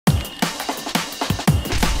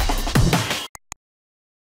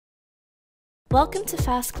Welcome to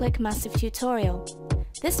Fast Click Massive Tutorial.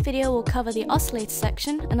 This video will cover the oscillator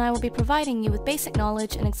section and I will be providing you with basic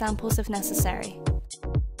knowledge and examples if necessary.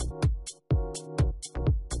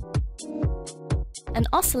 An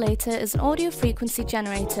oscillator is an audio frequency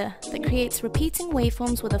generator that creates repeating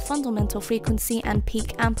waveforms with a fundamental frequency and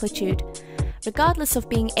peak amplitude. Regardless of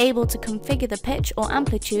being able to configure the pitch or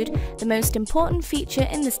amplitude, the most important feature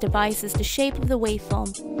in this device is the shape of the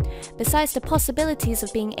waveform. Besides the possibilities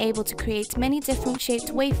of being able to create many different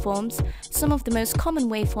shaped waveforms, some of the most common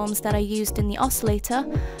waveforms that are used in the oscillator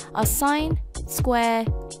are sine, square,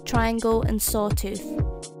 triangle, and sawtooth.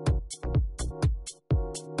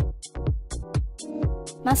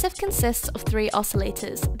 Massive consists of 3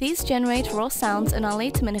 oscillators. These generate raw sounds and are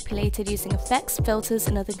later manipulated using effects, filters,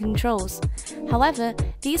 and other controls. However,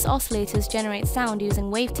 these oscillators generate sound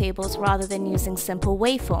using wavetables rather than using simple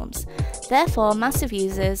waveforms. Therefore, Massive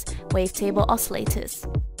uses wavetable oscillators.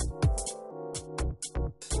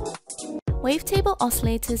 Wavetable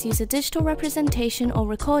oscillators use a digital representation or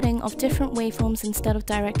recording of different waveforms instead of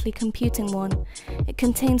directly computing one. It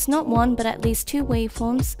contains not one but at least 2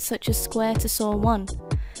 waveforms, such as square to saw 1.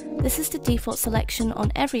 This is the default selection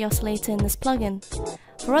on every oscillator in this plugin.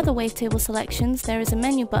 For other wavetable selections, there is a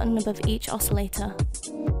menu button above each oscillator.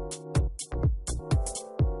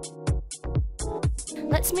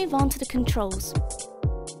 Let's move on to the controls.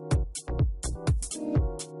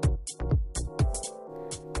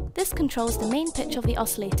 This controls the main pitch of the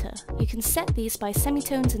oscillator. You can set these by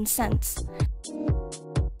semitones and cents.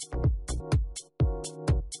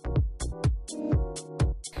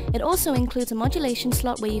 It also includes a modulation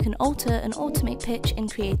slot where you can alter and automate pitch in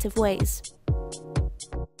creative ways.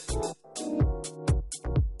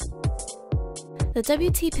 The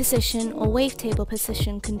WT position or wavetable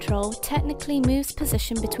position control technically moves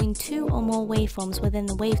position between 2 or more waveforms within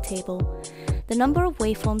the wavetable. The number of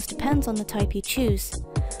waveforms depends on the type you choose.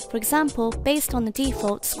 For example, based on the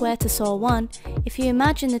default square to saw 1, if you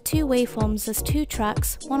imagine the 2 waveforms as 2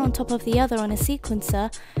 tracks, one on top of the other on a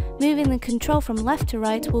sequencer, moving the control from left to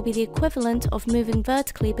right will be the equivalent of moving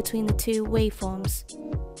vertically between the 2 waveforms.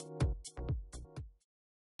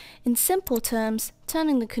 In simple terms,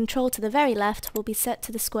 turning the control to the very left will be set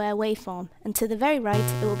to the square waveform, and to the very right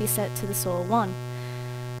it will be set to the saw 1.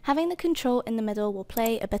 Having the control in the middle will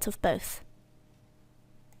play a bit of both.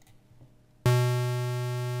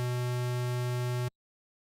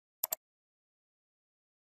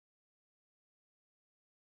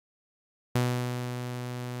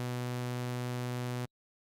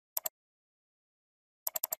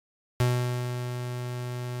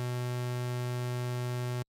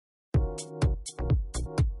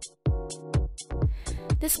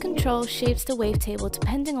 This control shapes the wavetable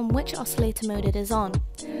depending on which oscillator mode it is on.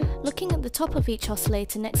 Looking at the top of each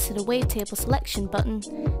oscillator next to the wavetable selection button,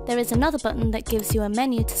 there is another button that gives you a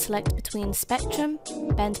menu to select between spectrum,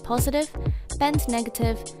 bend positive, bend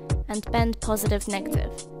negative, and bend positive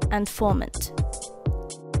negative, and Formant.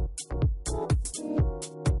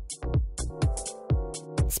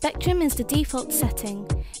 Spectrum is the default setting.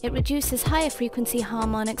 It reduces higher frequency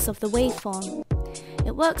harmonics of the waveform.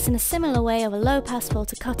 It works in a similar way of a low-pass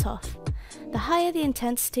filter cutoff. The higher the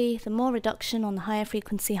intensity, the more reduction on the higher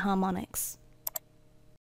frequency harmonics.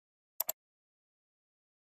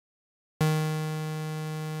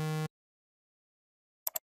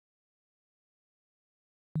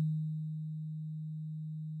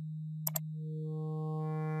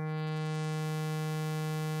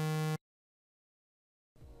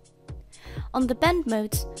 On the bend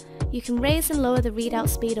modes, you can raise and lower the readout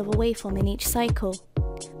speed of a waveform in each cycle.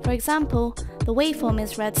 For example, the waveform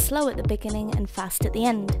is read slow at the beginning and fast at the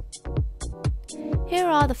end. Here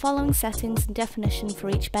are the following settings and definition for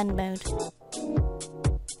each bend mode.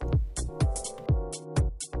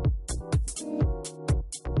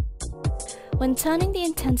 When turning the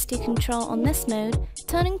intensity control on this mode,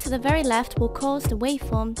 turning to the very left will cause the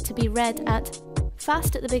waveform to be read at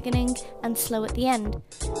fast at the beginning and slow at the end.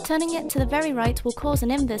 Turning it to the very right will cause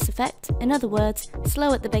an inverse effect, in other words,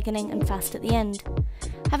 slow at the beginning and fast at the end.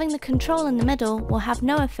 Having the control in the middle will have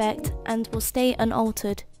no effect and will stay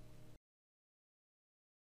unaltered.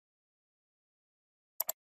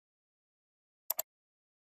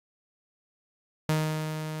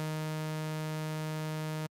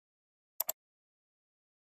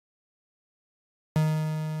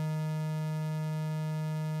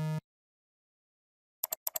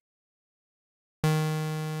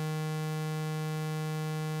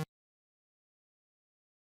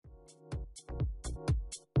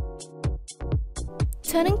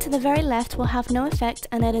 Turning to the very left will have no effect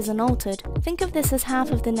and it is unaltered. Think of this as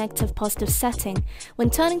half of the negative positive setting. When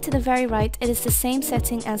turning to the very right, it is the same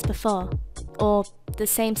setting as before. or the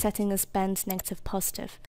same setting as bend negative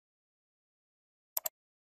positive.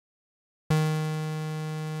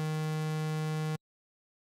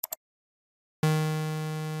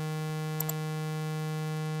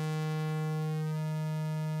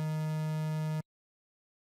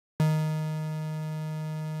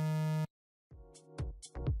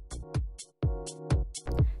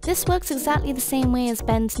 This works exactly the same way as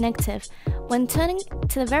bend negative. When turning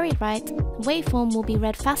to the very right, the waveform will be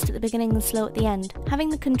read fast at the beginning and slow at the end. Having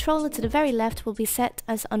the controller to the very left will be set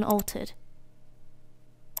as unaltered.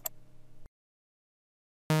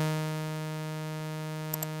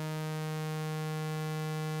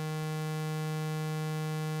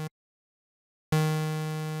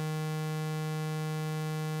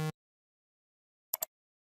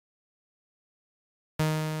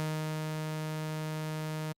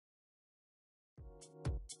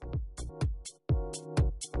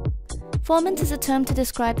 Formant is a term to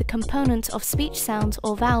describe the component of speech sounds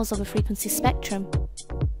or vowels of a frequency spectrum.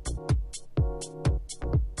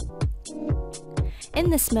 In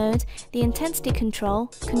this mode, the intensity control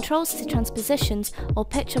controls the transpositions or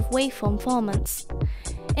pitch of waveform formants.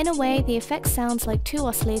 In a way, the effect sounds like two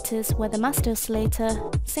oscillators where the master oscillator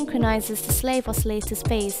synchronizes the slave oscillator's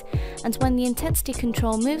phase, and when the intensity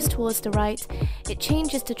control moves towards the right, it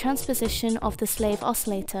changes the transposition of the slave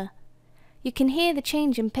oscillator. You can hear the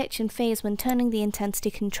change in pitch and phase when turning the intensity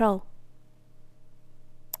control.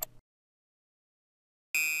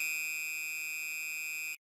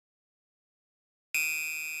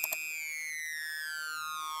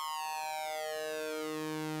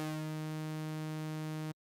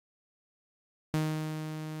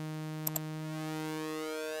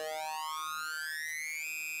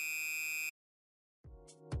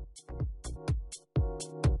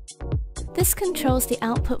 This controls the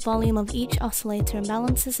output volume of each oscillator and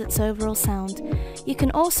balances its overall sound. You can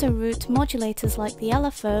also route modulators like the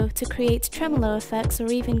LFO to create tremolo effects or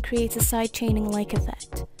even create a sidechaining-like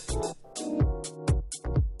effect.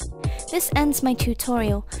 This ends my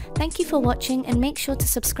tutorial. Thank you for watching and make sure to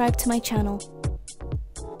subscribe to my channel.